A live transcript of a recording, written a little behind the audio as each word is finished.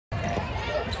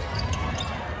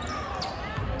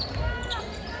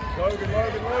Logan.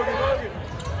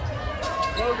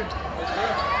 Logan. Let's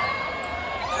go.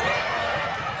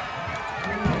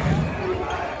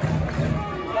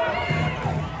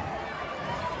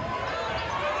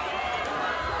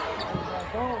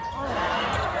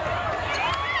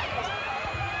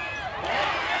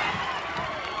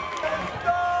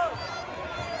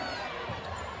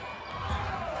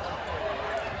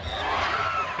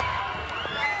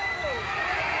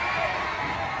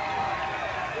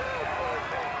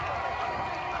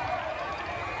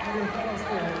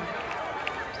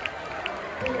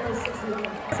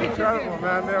 It's incredible,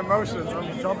 man. The emotions.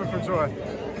 I'm jumping for joy.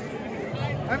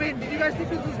 I mean, did you guys think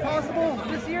this was possible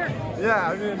this year? Yeah,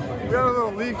 I mean, we had a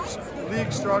little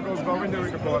league struggles, but we knew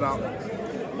we could pull it out.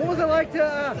 What was it like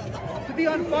to be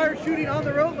on fire shooting on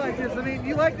the road like this? I mean,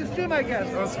 you like this gym, I guess.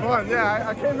 It was fun. Yeah,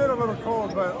 I came in a little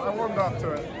cold, but I warmed up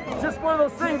to it. Just one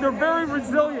of those things. They're very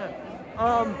resilient.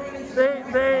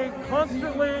 They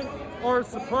constantly are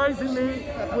surprising me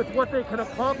with what they can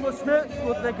accomplish,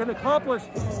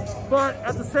 but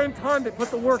at the same time they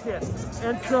put the work in,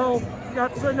 and so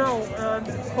that's I know. And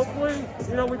hopefully,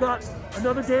 you know, we got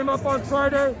another game up on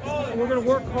Friday, and we're going to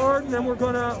work hard, and then we're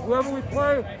going to, whoever we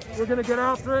play, we're going to get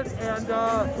after it and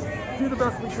do the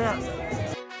best we can.